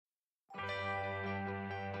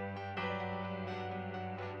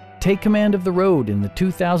Take command of the road in the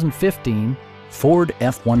 2015 Ford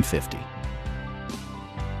F-150.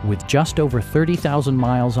 With just over 30,000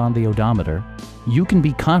 miles on the odometer, you can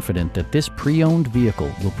be confident that this pre-owned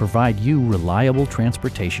vehicle will provide you reliable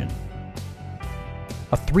transportation.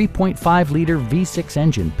 A 3.5-liter V6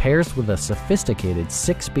 engine pairs with a sophisticated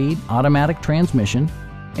 6-speed automatic transmission,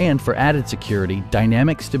 and for added security,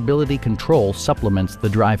 dynamic stability control supplements the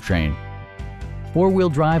drivetrain. Four-wheel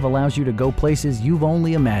drive allows you to go places you've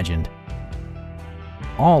only imagined.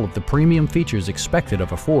 All of the premium features expected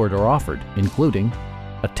of a Ford are offered, including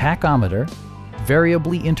a tachometer,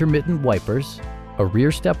 variably intermittent wipers, a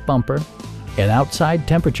rear step bumper, an outside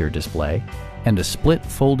temperature display, and a split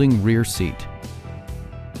folding rear seat.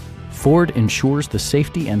 Ford ensures the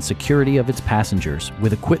safety and security of its passengers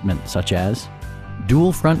with equipment such as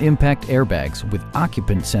dual front impact airbags with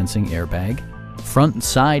occupant sensing airbag, front and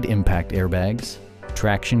side impact airbags,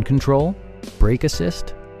 traction control, brake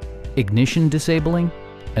assist, ignition disabling,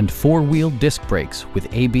 and four-wheel disc brakes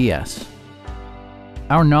with ABS.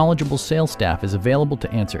 Our knowledgeable sales staff is available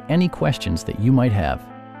to answer any questions that you might have.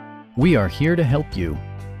 We are here to help you.